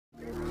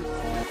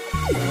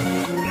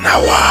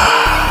Nawa.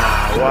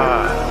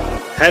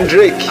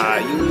 Hendrik,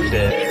 Are you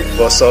there?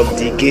 what's up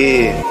the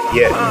game?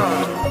 Yeah.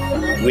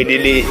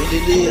 Widily.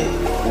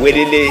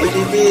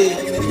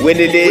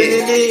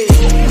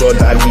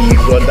 Brotherly,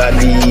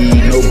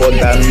 no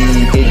bother me.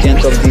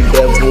 Agent of the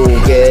devil,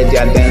 get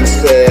their dance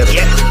step.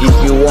 If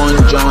you want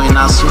join, I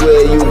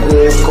swear you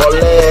go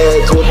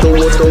collect. Woto.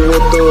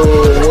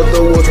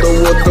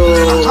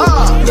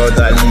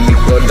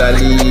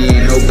 Brotherly,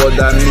 no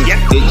bother me.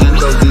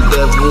 Agent of the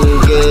devil,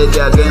 get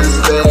their dance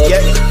step.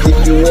 If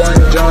you want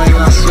join, I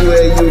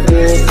swear you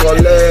go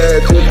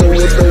collect.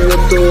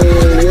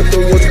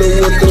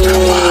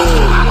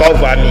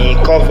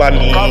 Cover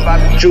me.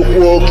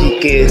 Chukwu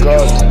okike,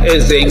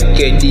 eze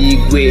nke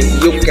n'igwe,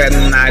 you can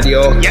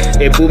nario.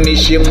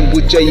 Ebumishi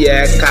mbuche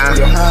ya eka,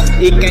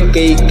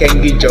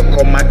 ikenke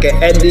joko make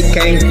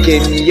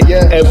edikenke.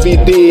 Every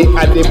day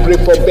I dey pray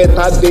for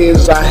better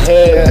days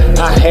ahead.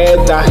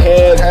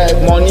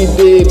 Money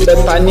day,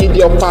 but I need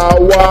your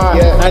power.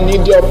 I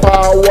need your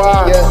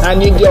power.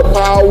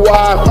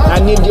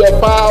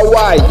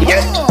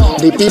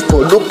 The people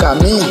look at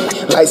me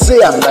like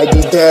say I'm like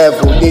the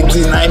devil. They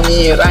deny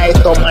me right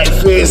on my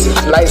face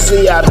like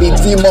say I be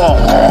demon.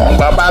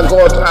 Baba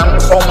God, I'm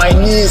on my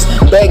knees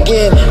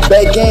begging.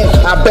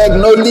 I beg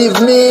no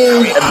leave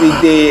me. Every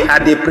day I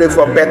dey pray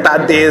for better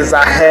days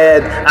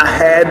ahead.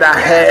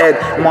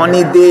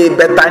 Money day,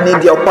 but I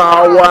need your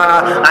power.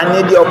 I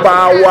need your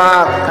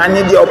power.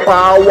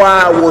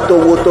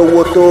 Woto.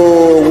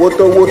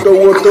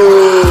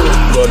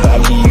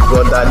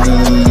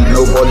 Brotherly,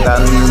 no bother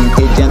me.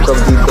 Agent of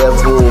the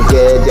devil,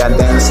 get their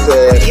dance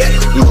step.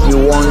 If you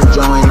want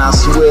join, I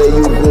swear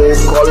you go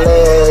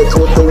collect.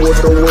 Woto.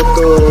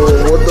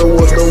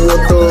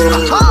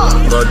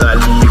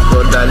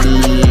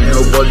 Brotherly, no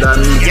bother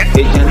me.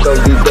 Agent of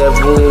the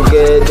devil,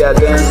 get their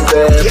dance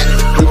step.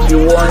 If you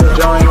want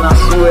join, I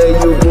swear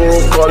you go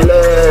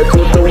collect.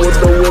 Woto.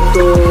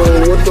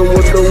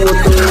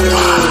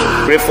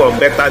 Pray for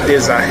better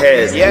days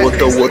ahead.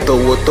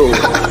 Woto.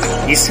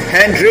 It's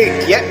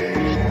Hendrik,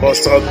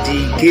 Boss of the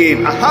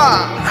game.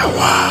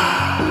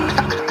 Nawa.